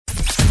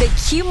The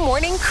Q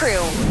Morning Crew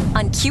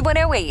on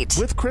Q108.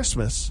 With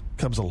Christmas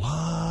comes a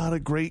lot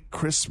of great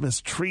Christmas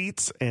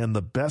treats, and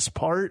the best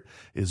part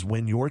is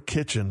when your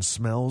kitchen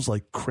smells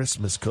like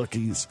Christmas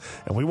cookies.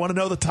 And we want to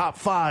know the top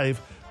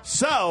 5.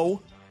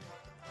 So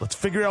let's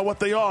figure out what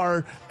they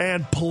are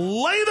and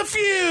play the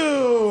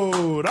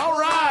feud. All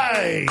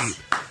right.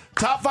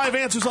 Top 5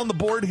 answers on the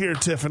board here,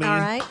 Tiffany. All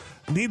right.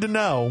 Need to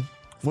know,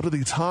 what are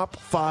the top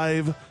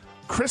 5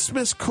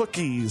 Christmas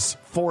cookies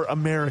for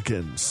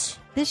Americans?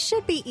 This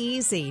should be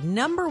easy.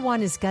 Number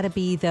 1 has got to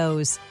be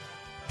those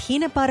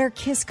peanut butter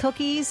kiss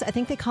cookies. I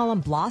think they call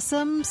them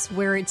blossoms,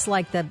 where it's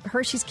like the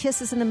Hershey's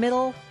Kisses in the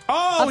middle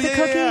of the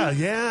cookie.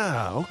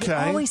 Yeah. Okay.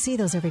 You always see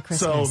those every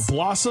Christmas. So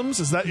blossoms,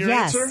 is that your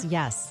answer?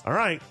 Yes. All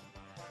right.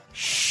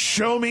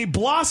 Show me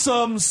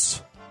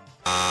blossoms.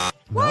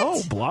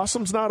 No,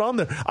 blossoms not on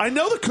there. I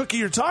know the cookie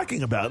you're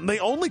talking about, and they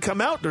only come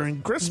out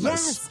during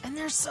Christmas. Yes, and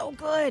they're so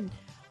good.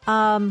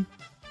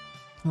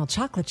 Well,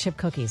 chocolate chip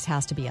cookies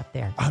has to be up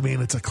there. I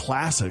mean, it's a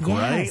classic,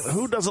 right?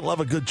 Who doesn't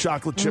love a good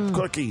chocolate chip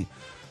cookie?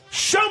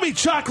 Show me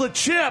chocolate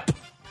chip.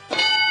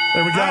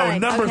 There we go. Right,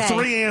 Number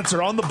 3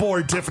 answer on the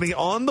board, Tiffany.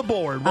 On the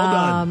board. Well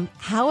done.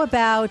 How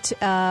about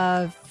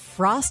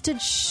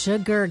frosted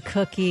sugar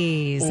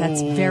cookies?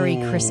 That's very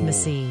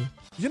Christmassy.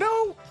 You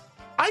know,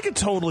 I could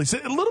totally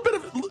say a little bit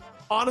of,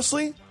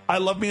 honestly, I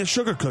love me a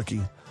sugar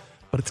cookie,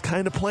 but it's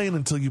kind of plain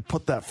until you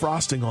put that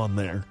frosting on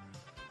there.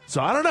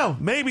 So I don't know.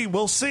 Maybe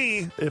we'll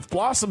see if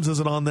Blossoms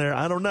isn't on there.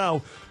 I don't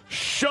know.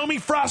 Show me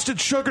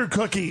frosted sugar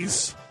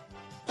cookies.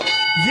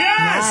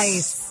 Yes!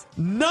 Nice.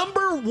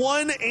 Number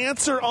 1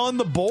 answer on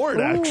the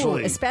board,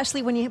 actually.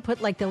 Especially when you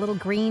put like the little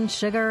green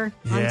sugar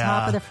on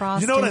top of the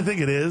frosting. You know what I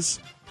think it is?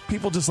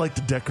 People just like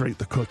to decorate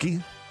the cookie,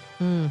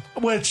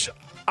 which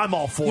I'm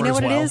all for as well. You know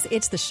what it is?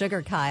 It's the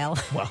sugar, Kyle.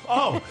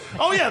 Well,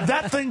 oh yeah,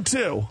 that thing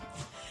too.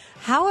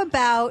 How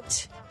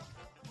about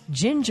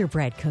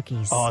gingerbread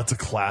cookies? Oh, it's a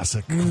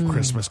classic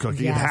Christmas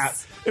cookie.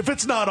 Yes. If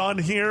it's not on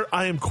here,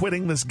 I am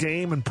quitting this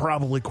game and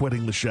probably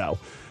quitting the show.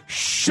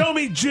 Show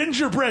me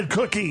gingerbread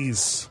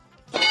cookies.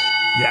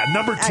 Yeah,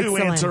 number 2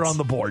 Excellent. answer on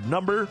the board.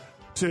 Number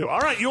 2. All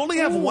right, you only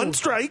have 1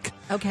 strike.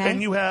 Okay.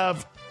 And you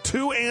have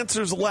 2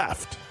 answers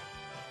left.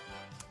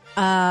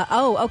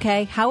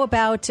 Okay. How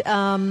about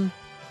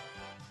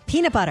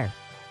peanut butter?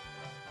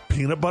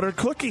 Peanut butter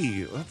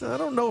cookie. I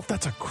don't know if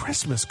that's a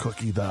Christmas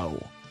cookie,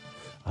 though.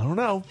 I don't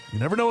know. You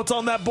never know what's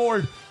on that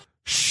board.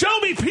 Show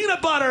me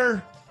peanut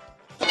butter.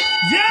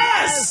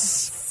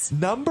 Yes!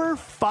 Number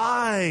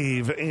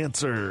 5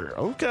 answer.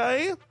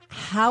 Okay.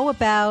 How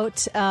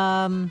about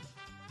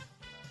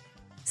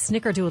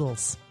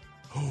snickerdoodles?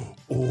 Oh,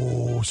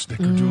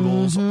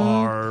 snickerdoodles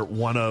are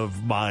one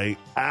of my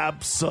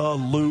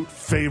absolute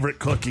favorite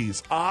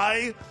cookies.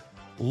 I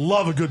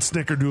love a good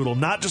snickerdoodle,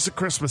 not just at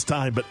Christmas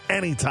time, but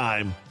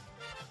anytime.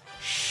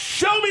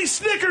 Show me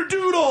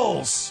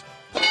snickerdoodles!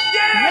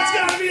 Yeah, it's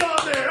got to be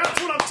on there.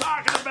 That's what I'm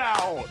talking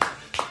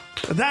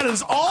about. And that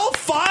is all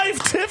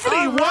 5, Tiffany.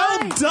 All right. Well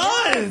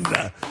done.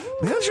 Yes.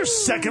 That's your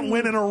second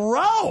win in a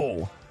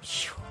row.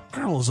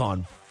 Girl is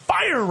on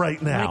fire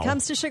right now. When it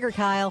comes to sugar,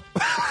 Kyle,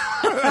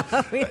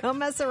 we don't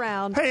mess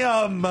around. Hey,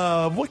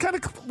 what kind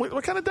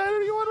of diet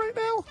are you on right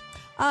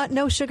now?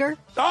 No sugar.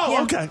 Oh,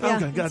 Yeah, okay. yeah.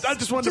 Okay, good. I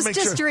just wanted to make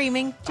sure. Just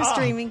dreaming.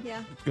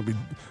 Yeah. Going to be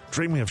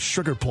dreaming of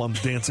sugar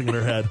plums dancing in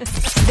her head.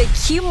 The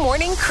Q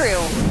Morning Crew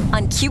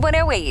on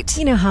Q108.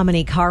 You know how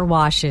many car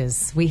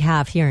washes we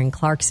have here in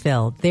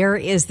Clarksville? There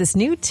is this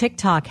new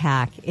TikTok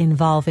hack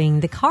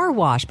involving the car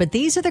wash, but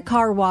these are the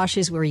car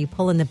washes where you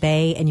pull in the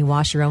bay and you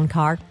wash your own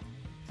car.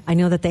 I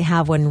know that they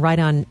have one right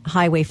on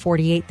Highway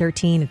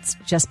 4813. It's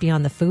just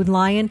beyond the Food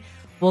Lion.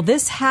 Well,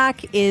 this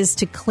hack is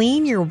to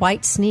clean your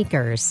white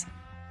sneakers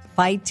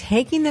by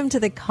taking them to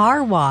the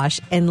car wash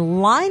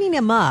and lining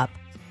them up.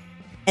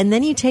 And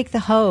then you take the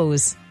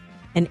hose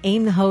and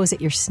aim the hose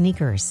at your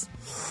sneakers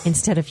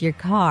instead of your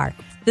car.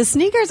 The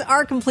sneakers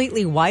are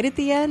completely white at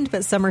the end,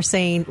 but some are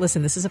saying,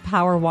 listen, this is a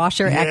power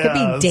washer. Yes. That could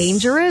be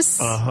dangerous.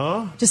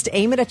 Uh-huh. Just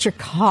aim it at your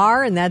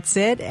car and that's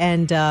it.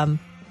 And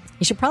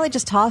you should probably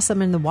just toss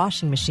them in the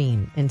washing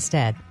machine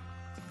instead.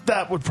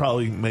 That would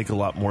probably make a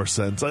lot more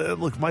sense.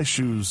 Look, my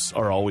shoes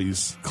are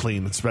always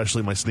clean,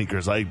 especially my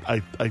sneakers.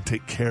 I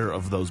take care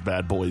of those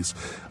bad boys.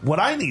 What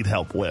I need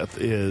help with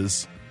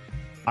is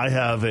I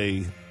have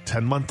a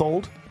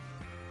 10-month-old,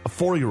 a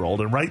 4-year-old,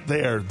 and right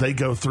there they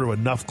go through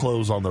enough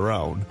clothes on their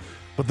own.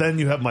 But then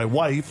you have my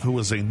wife, who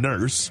is a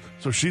nurse,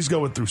 so she's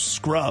going through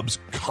scrubs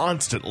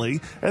constantly.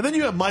 And then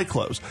you have my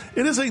clothes.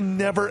 It is a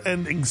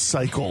never-ending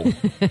cycle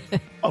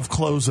of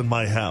clothes in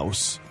my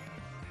house.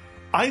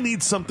 I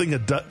need something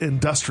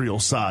industrial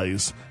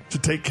size to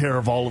take care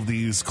of all of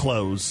these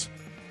clothes.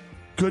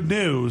 Good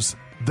news,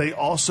 they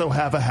also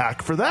have a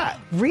hack for that.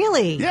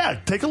 Really? Yeah,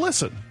 take a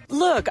listen.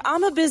 Look,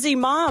 I'm a busy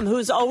mom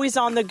who's always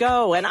on the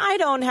go, and I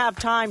don't have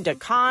time to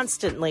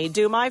constantly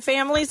do my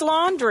family's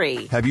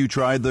laundry. Have you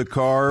tried the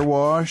car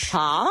wash?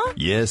 Huh?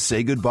 Yes,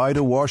 say goodbye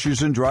to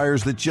washers and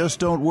dryers that just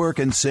don't work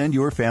and send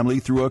your family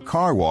through a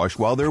car wash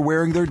while they're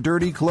wearing their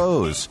dirty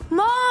clothes.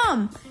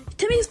 Mom!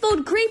 Timmy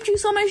spilled grape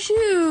juice on my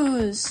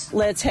shoes.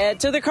 Let's head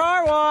to the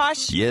car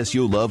wash. Yes,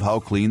 you'll love how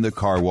clean the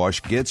car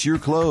wash gets your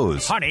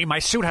clothes. Honey, my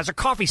suit has a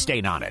coffee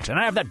stain on it, and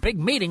I have that big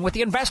meeting with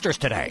the investors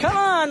today. Come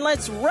on,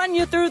 let's run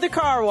you through the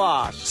car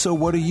wash. So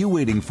what are you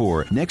waiting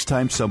for? Next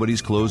time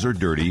somebody's clothes are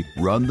dirty,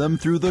 run them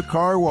through the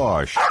car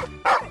wash.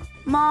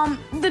 Mom,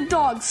 the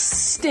dog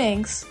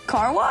stinks.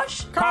 Car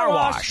wash? Car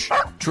wash.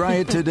 Try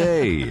it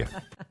today.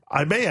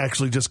 I may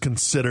actually just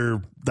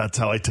consider that's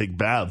how I take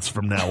baths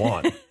from now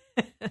on.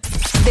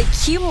 The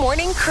Q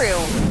Morning Crew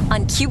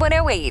on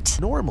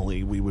Q108.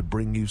 Normally, we would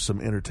bring you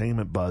some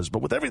entertainment buzz,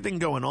 but with everything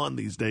going on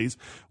these days,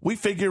 we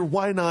figure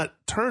why not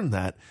turn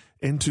that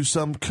into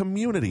some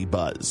community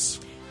buzz.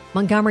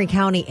 Montgomery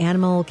County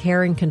Animal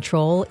Care and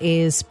Control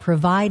is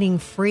providing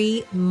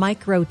free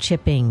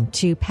microchipping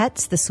to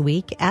pets this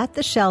week at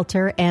the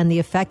shelter and the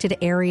affected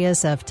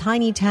areas of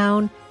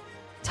Tinytown,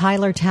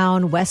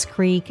 Tylertown, West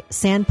Creek,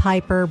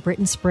 Sandpiper,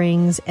 Britton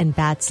Springs, and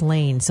Bats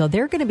Lane. So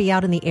they're going to be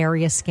out in the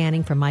area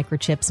scanning for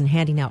microchips and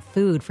handing out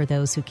food for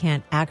those who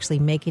can't actually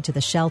make it to the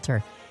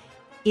shelter.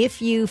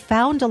 If you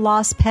found a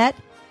lost pet,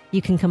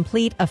 you can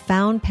complete a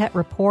found pet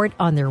report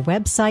on their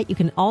website. You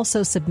can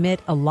also submit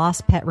a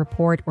lost pet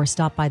report or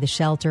stop by the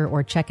shelter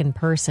or check in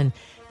person.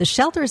 The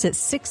shelter is at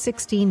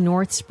 616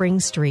 North Spring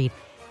Street,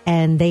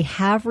 and they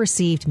have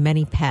received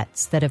many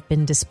pets that have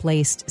been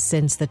displaced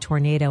since the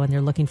tornado, and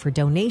they're looking for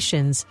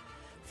donations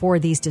for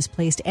these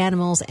displaced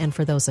animals and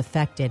for those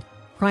affected.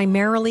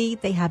 Primarily,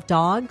 they have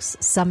dogs.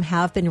 Some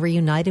have been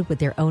reunited with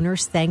their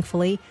owners,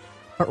 thankfully.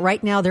 But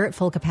right now, they're at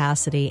full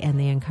capacity, and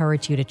they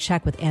encourage you to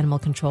check with Animal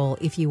Control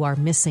if you are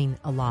missing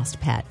a lost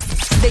pet.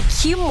 The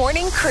Q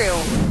Morning Crew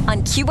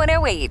on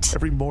Q108.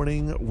 Every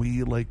morning,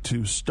 we like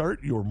to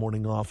start your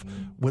morning off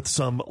with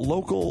some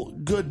local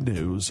good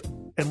news,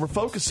 and we're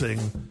focusing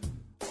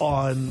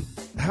on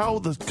how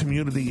the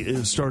community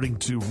is starting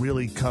to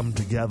really come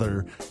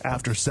together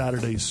after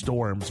Saturday's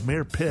storms.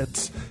 Mayor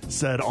Pitts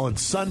said on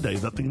Sunday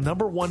that the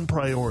number one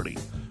priority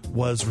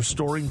was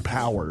restoring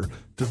power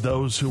to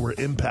those who were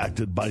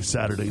impacted by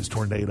Saturday's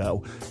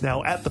tornado.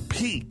 Now, at the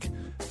peak,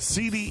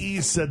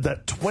 CDE said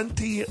that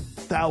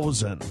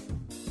 20,000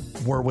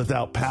 were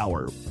without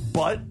power,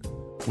 but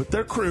with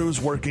their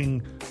crews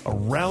working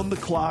around the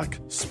clock,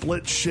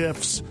 split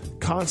shifts,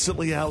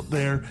 constantly out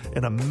there,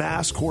 in a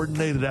mass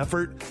coordinated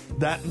effort,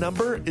 that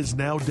number is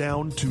now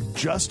down to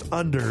just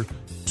under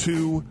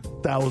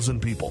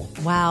 2,000 people.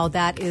 Wow,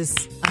 that is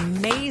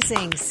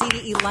amazing.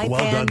 CDE Light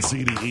Well Band. done,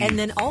 CDE. And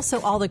then also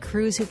all the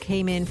crews who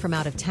came in from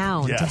out of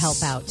town to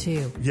help out,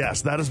 too.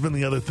 Yes, that has been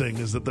the other thing,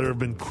 is that there have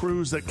been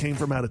crews that came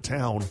from out of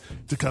town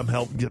to come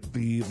help get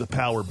the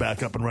power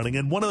back up and running.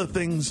 And one of the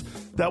things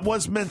that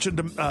was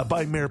mentioned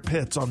by Mayor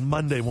Pitts on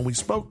Monday when we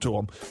spoke to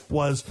him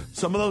was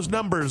some of those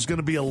numbers going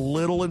to be a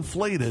little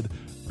inflated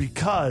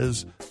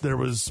because there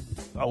was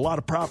a lot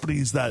of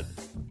properties that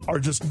are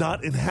just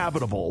not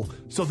inhabitable.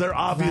 So they're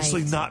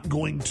obviously not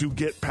going to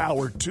get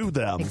power to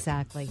them.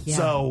 Exactly. Yeah.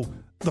 So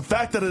the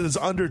fact that it is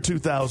under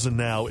 2,000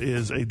 now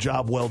is a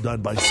job well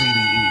done by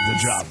CDE.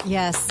 Good job.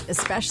 Yes,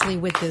 especially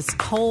with this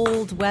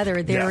cold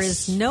weather. There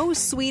is no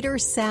sweeter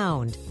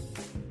sound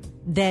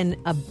than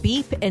a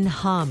beep and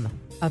hum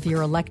of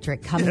your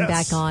electric coming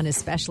back on,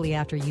 especially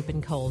after you've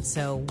been cold.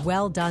 So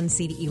well done,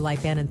 CDE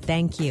Light Band, and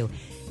thank you.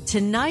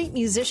 Tonight,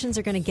 musicians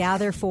are going to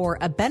gather for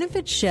a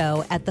benefit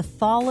show at the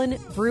Fallen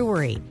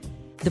Brewery.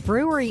 The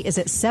brewery is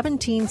at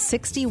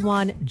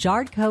 1761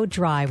 Jardco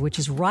Drive, which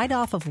is right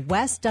off of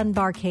West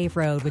Dunbar Cave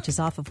Road, which is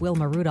off of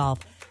Wilma Rudolph.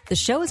 The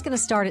show is going to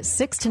start at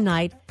 6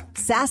 tonight.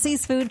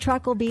 Sassy's food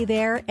truck will be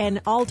there,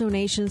 and all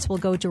donations will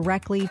go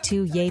directly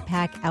to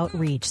YAPAC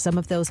Outreach. Some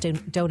of those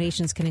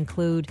donations can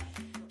include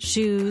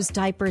shoes,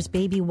 diapers,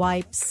 baby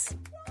wipes,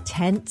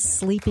 tents,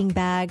 sleeping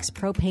bags,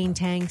 propane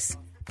tanks,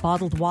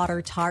 bottled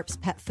water, tarps,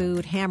 pet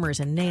food, hammers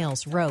and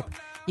nails, rope.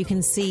 You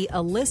can see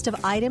a list of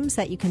items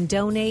that you can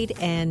donate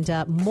and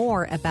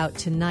more about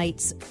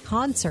tonight's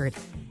concert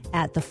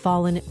at the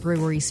Fallen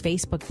Brewery's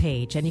Facebook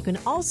page. And you can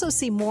also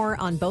see more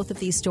on both of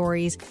these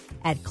stories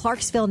at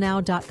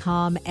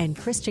ClarksvilleNow.com and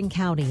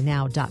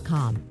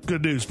ChristianCountyNow.com.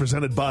 Good news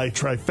presented by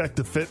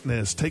Trifecta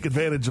Fitness. Take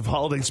advantage of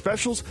holiday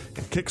specials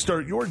and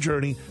kickstart your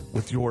journey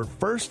with your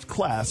first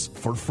class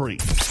for free.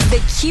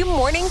 The Q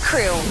Morning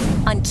Crew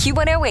on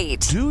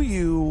Q108. Do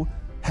you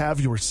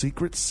have your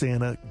Secret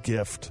Santa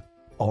gift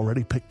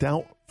already picked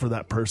out for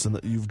that person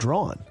that you've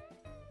drawn?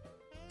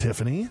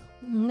 Tiffany?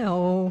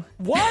 No.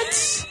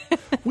 What?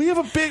 we have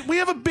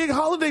a big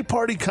holiday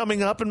party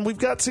coming up, and we've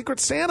got Secret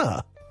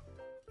Santa.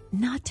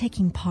 Not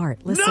taking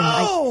part. Listen,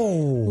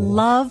 No! I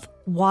love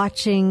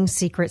watching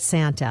Secret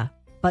Santa,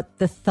 but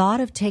the thought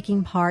of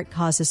taking part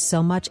causes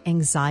so much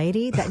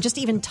anxiety that just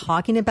even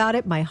talking about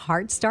it, my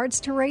heart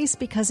starts to race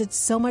because it's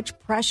so much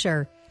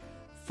pressure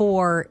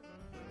for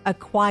a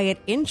quiet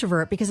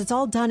introvert because it's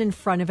all done in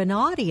front of an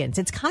audience.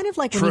 It's kind of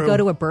like when you go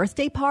to a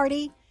birthday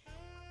party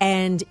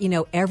and, you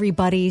know,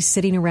 everybody's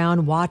sitting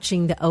around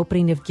watching the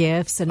opening of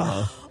gifts and,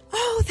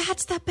 oh,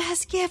 that's the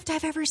best gift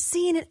I've ever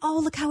seen. And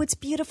oh, look how it's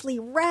beautifully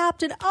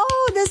wrapped. And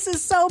oh, this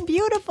is so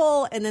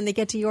beautiful. And then they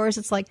get to yours.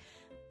 It's like,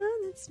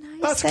 Oh, that's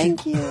nice. That's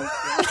Thank cute. you.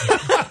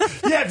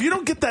 Yeah, if you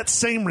don't get that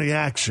same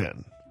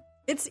reaction.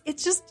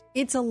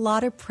 It's a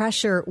lot of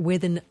pressure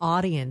with an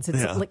audience. It's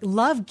Yeah. like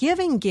love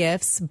giving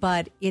gifts,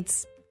 but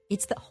it's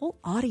the whole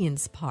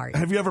audience part.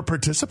 Have you ever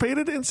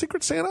participated in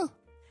Secret Santa?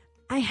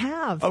 I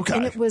have. Okay.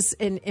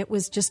 And it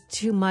was just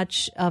too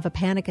much of a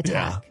panic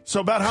attack. Yeah. So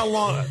about how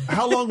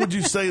long would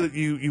you say that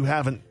you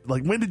haven't,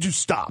 like, when did you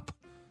stop?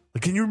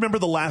 Like, can you remember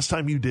the last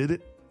time you did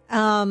it?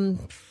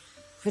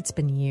 It's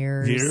been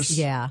years. Years?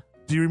 Yeah.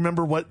 Do you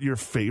remember what your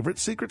favorite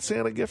Secret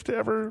Santa gift to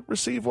ever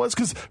receive was?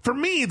 Because for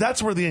me,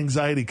 that's where the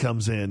anxiety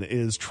comes in,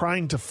 is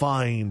trying to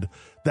find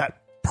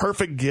that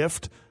perfect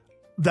gift.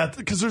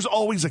 Because there's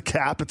always a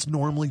cap. It's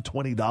normally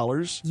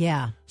 $20.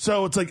 Yeah.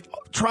 So it's like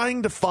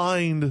trying to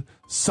find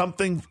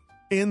something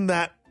in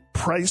that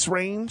price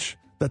range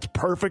that's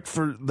perfect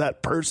for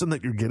that person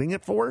that you're getting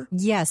it for.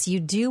 Yes,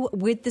 you do.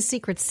 With the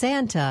Secret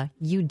Santa,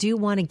 you do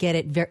want to get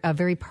it a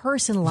very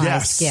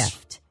personalized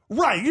gift.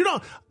 Right.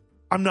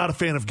 I'm not a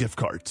fan of gift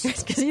cards.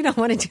 Because you don't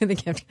want to do the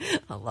gift.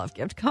 I love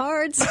gift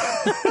cards.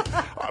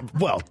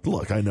 Well,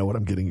 look, I know what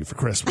I'm getting you for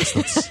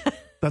Christmas.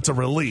 That's a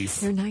relief.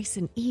 They're nice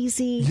and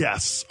easy.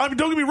 Yes. I mean,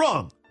 don't get me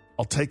wrong.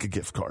 I'll take a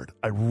gift card.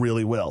 I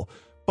really will.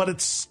 But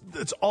it's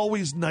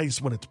always nice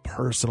when it's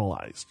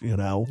personalized, you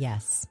know?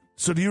 Yes.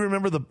 So do you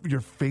remember your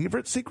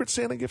favorite Secret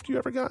Santa gift you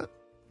ever got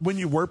when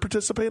you were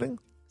participating?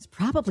 It's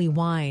probably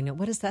wine.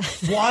 What is that?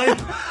 Wine?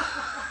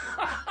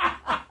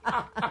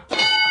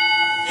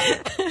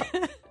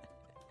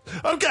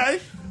 Okay.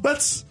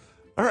 That's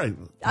all right.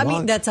 I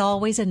mean, that's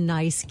always a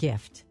nice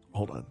gift.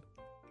 Hold on.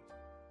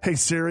 Hey,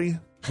 Siri,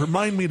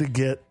 remind me to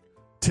get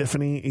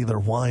Tiffany either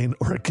wine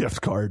or a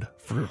gift card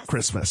for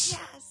Christmas. Yes.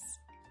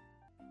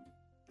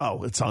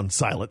 Oh, it's on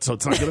silent, so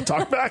it's not going to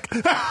talk back.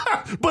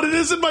 But it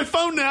is in my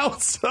phone now,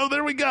 so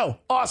there we go.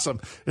 Awesome.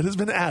 It has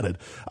been added.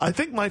 I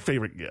think my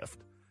favorite gift,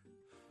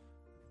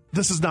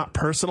 this is not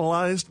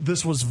personalized.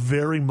 This was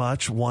very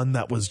much one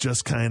that was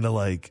just kind of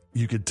like,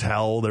 you could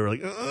tell they were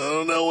like, I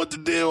don't know what to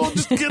do. I'll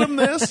just get them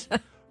this.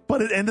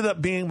 But it ended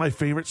up being my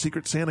favorite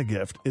Secret Santa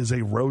gift is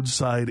a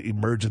roadside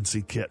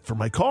emergency kit for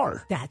my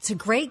car. That's a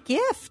great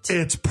gift.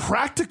 It's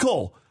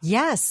practical.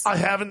 Yes.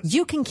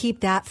 You can keep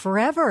that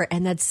forever.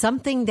 And that's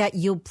something that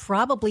you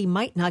probably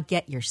might not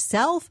get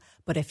yourself.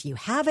 But if you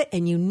have it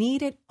and you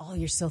need it, oh,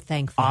 you're so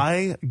thankful.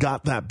 I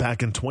got that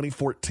back in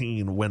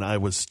 2014 when I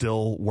was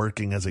still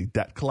working as a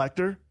debt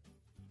collector.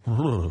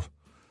 Oh,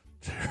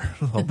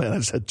 man, I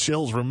just had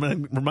chills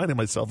reminding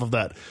myself of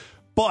that.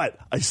 But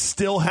I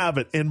still have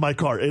it in my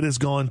car. It has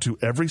gone to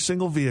every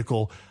single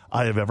vehicle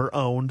I have ever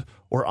owned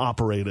or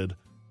operated.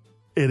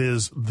 It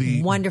is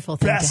the wonderful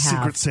thing best to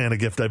have. Secret Santa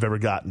gift I've ever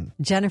gotten.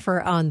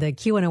 Jennifer on the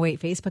Q108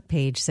 Facebook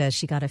page says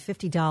she got a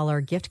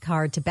 $50 gift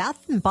card to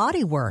Bath and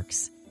Body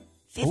Works.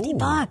 $50.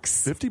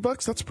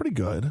 $50? That's pretty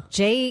good.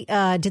 Jay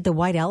did the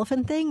white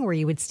elephant thing where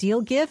you would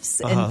steal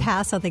gifts and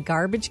pass out the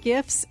garbage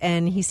gifts.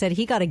 And he said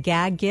he got a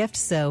gag gift,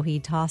 so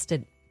he tossed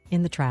it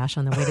in the trash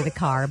on the way to the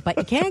car. But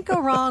you can't go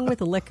wrong with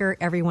liquor.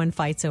 Everyone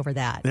fights over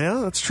that.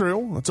 Yeah, that's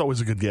true. That's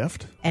always a good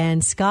gift.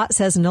 And Scott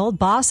says an old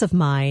boss of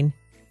mine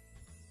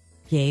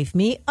gave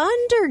me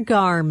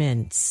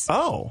undergarments.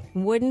 Oh.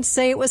 Wouldn't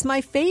say it was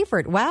my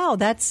favorite. Wow,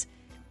 that's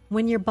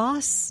when your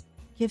boss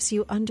gives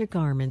you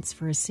undergarments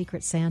for a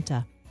Secret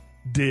Santa.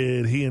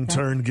 Did he in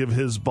turn give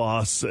his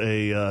boss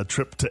a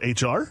trip to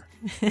HR?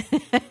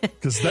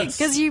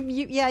 Because you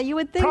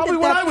would think probably that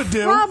what I would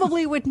do.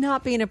 Probably would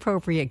not be an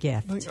appropriate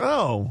gift. Like,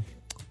 oh,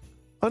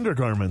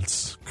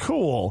 undergarments,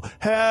 cool.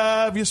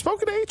 Have you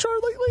spoken to HR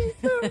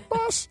lately,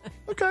 boss?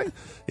 Okay,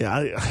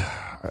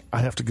 yeah,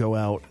 I have to go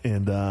out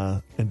and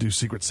do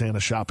Secret Santa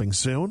shopping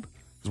soon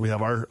because we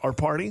have our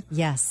party.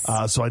 Yes,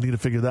 so I need to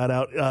figure that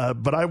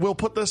out. But I will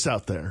put this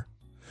out there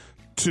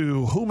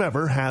to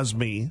whomever has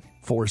me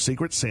for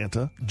Secret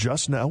Santa.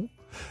 Just know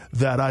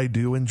that I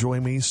do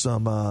enjoy me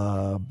some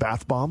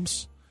bath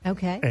bombs.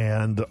 Okay.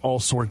 And all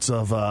sorts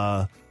of,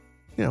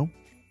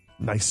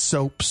 nice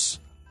soaps.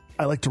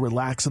 I like to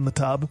relax in the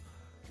tub.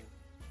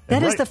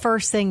 That is the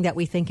first thing that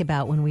we think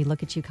about when we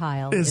look at you,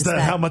 Kyle. Is that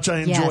how much I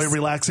enjoy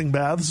relaxing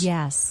baths?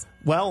 Yes.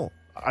 Well,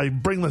 I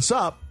bring this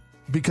up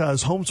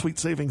because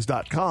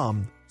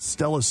HomeSweetSavings.com,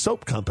 Stella's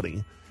soap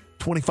company,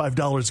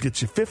 $25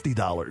 gets you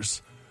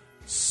 $50.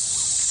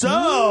 So,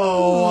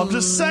 I'm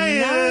just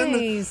saying,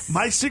 nice.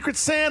 My Secret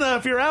Santa,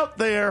 if you're out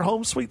there,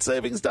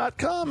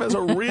 HomeSweetSavings.com has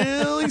a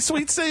really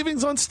sweet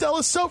savings on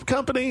Stella's Soap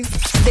Company.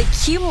 The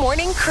Q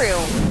Morning Crew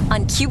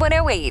on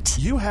Q108.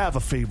 You have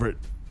a favorite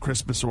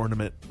Christmas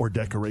ornament or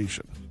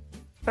decoration.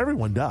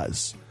 Everyone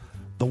does.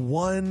 The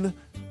one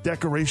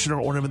decoration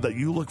or ornament that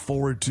you look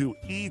forward to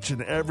each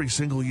and every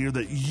single year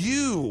that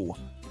you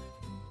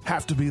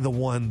have to be the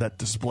one that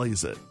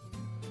displays it.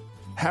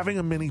 Having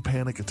a mini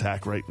panic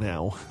attack right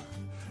now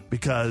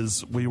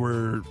because we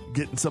were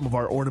getting some of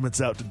our ornaments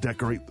out to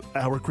decorate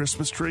our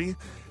Christmas tree,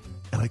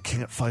 and I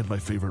can't find my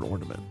favorite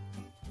ornament.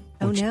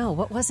 Oh, no.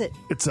 What was it?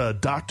 It's a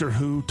Doctor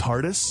Who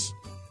TARDIS.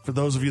 For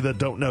those of you that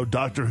don't know,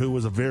 Doctor Who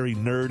was a very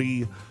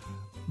nerdy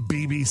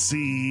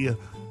BBC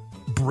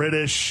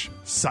British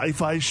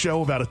sci-fi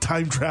show about a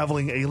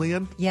time-traveling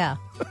alien. Yeah.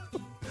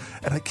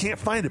 And I can't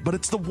find it, but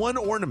it's the one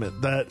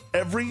ornament that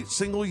every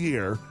single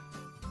year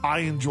I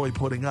enjoy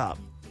putting up.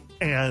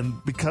 And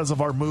because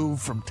of our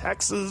move from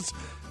Texas,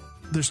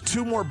 there's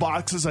 2 more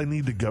boxes I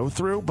need to go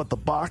through, but the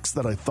box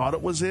that I thought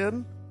it was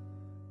in,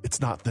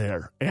 it's not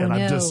there. And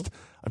I'm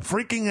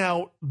freaking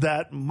out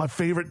that my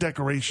favorite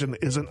decoration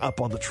isn't up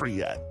on the tree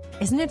yet.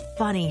 Isn't it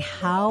funny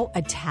how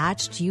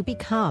attached you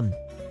become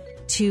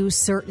to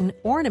certain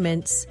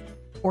ornaments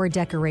or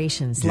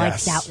decorations?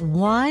 Yes. Like that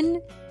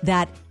one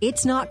that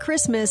it's not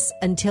Christmas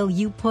until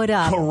you put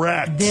up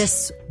Correct.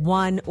 this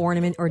one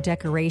ornament or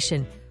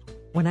decoration.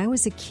 When I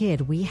was a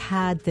kid, we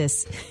had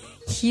this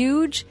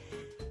huge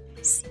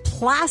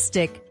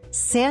plastic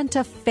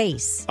Santa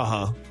face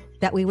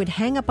that we would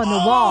hang up on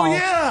the wall,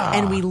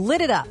 and we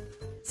lit it up.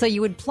 So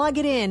you would plug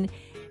it in,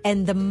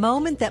 and the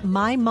moment that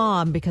my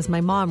mom, because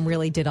my mom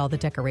really did all the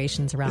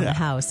decorations around the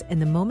house,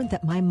 and the moment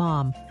that my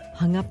mom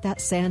hung up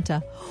that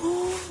Santa,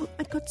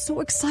 I got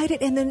so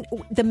excited. And then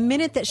the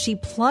minute that she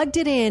plugged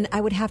it in, I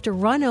would have to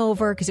run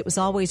over, because it was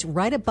always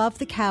right above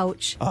the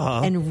couch,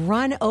 and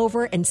run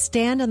over and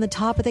stand on the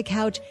top of the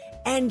couch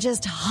and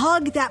just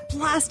hug that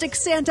plastic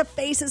Santa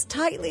face as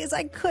tightly as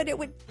I could. It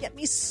would get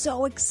me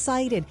so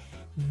excited.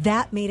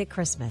 That made it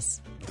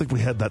Christmas. I think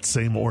we had that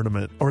same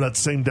ornament or that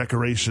same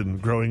decoration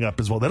growing up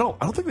as well. I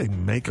don't think they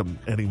make them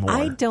anymore.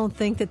 I don't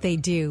think that they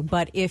do.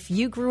 But if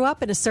you grew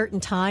up in a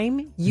certain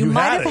time, you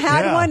might have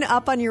had one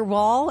up on your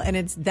wall,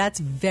 and that's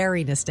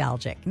very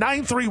nostalgic.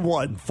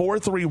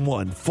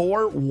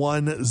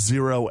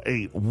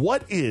 931-431-4108.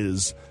 What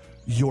is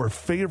your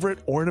favorite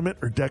ornament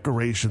or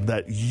decoration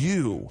that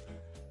you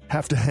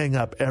have to hang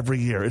up every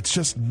year? It's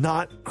just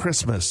not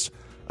Christmas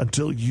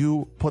until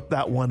you put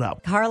that one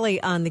up.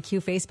 Carly on the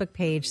Q Facebook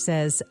page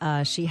says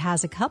she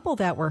has a couple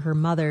that were her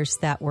mother's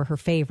that were her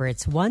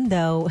favorites. One,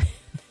 though,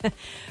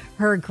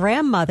 her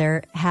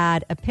grandmother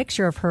had a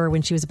picture of her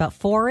when she was about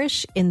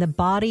 4-ish in the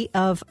body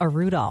of a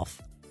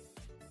Rudolph.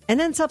 And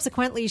then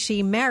subsequently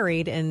she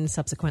married and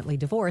subsequently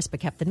divorced,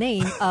 but kept the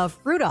name of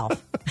Rudolph.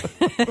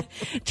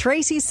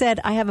 Tracy said,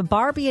 I have a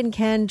Barbie and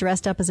Ken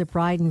dressed up as a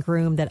bride and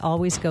groom that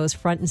always goes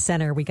front and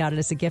center. We got it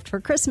as a gift for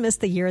Christmas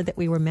the year that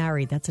we were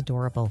married. That's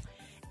adorable.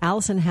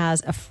 Allison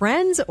has a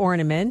Friends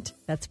ornament.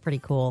 That's pretty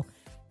cool.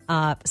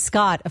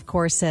 Scott, of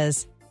course,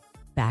 says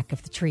back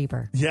of the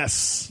Treeber.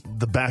 Yes,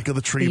 the back of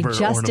the Treeber the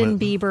Justin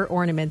ornament. Bieber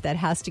ornament that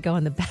has to go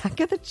on the back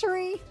of the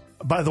tree.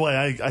 By the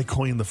way, I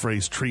coined the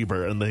phrase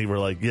Treeber, and they were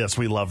like, yes,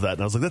 we love that.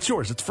 And I was like, that's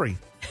yours. It's free.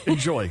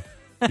 Enjoy.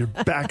 Your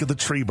back of the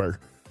Treeber.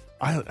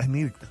 I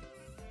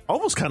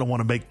almost kind of want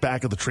to make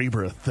back of the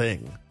Treeber a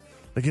thing.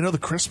 Like, you know, the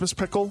Christmas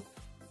pickle?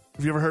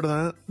 Have you ever heard of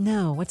that?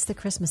 No. What's the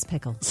Christmas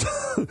pickle?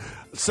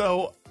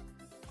 So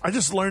I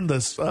just learned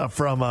this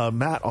from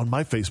Matt on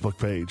my Facebook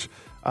page.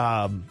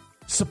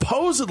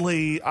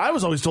 Supposedly, I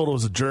was always told it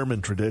was a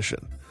German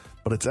tradition,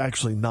 but it's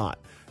actually not.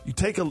 You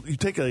take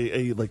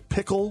a like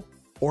pickle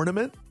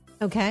ornament,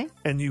 okay,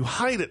 and you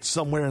hide it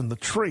somewhere in the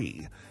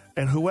tree,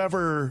 and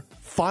whoever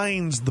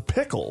finds the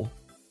pickle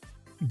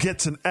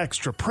gets an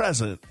extra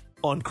present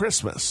on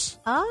Christmas.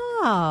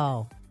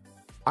 Oh,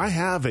 I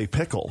have a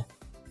pickle,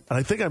 and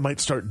I think I might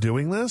start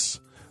doing this.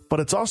 But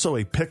it's also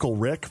a Pickle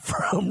Rick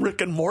from Rick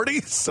and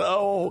Morty.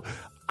 So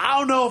I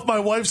don't know if my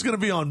wife's going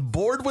to be on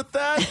board with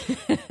that.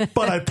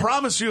 But I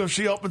promise you, if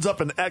she opens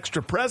up an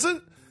extra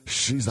present,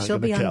 she's not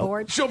going to be on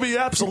board. She'll be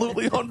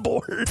absolutely on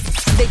board.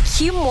 The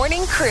Q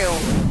Morning Crew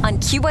on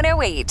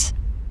Q108.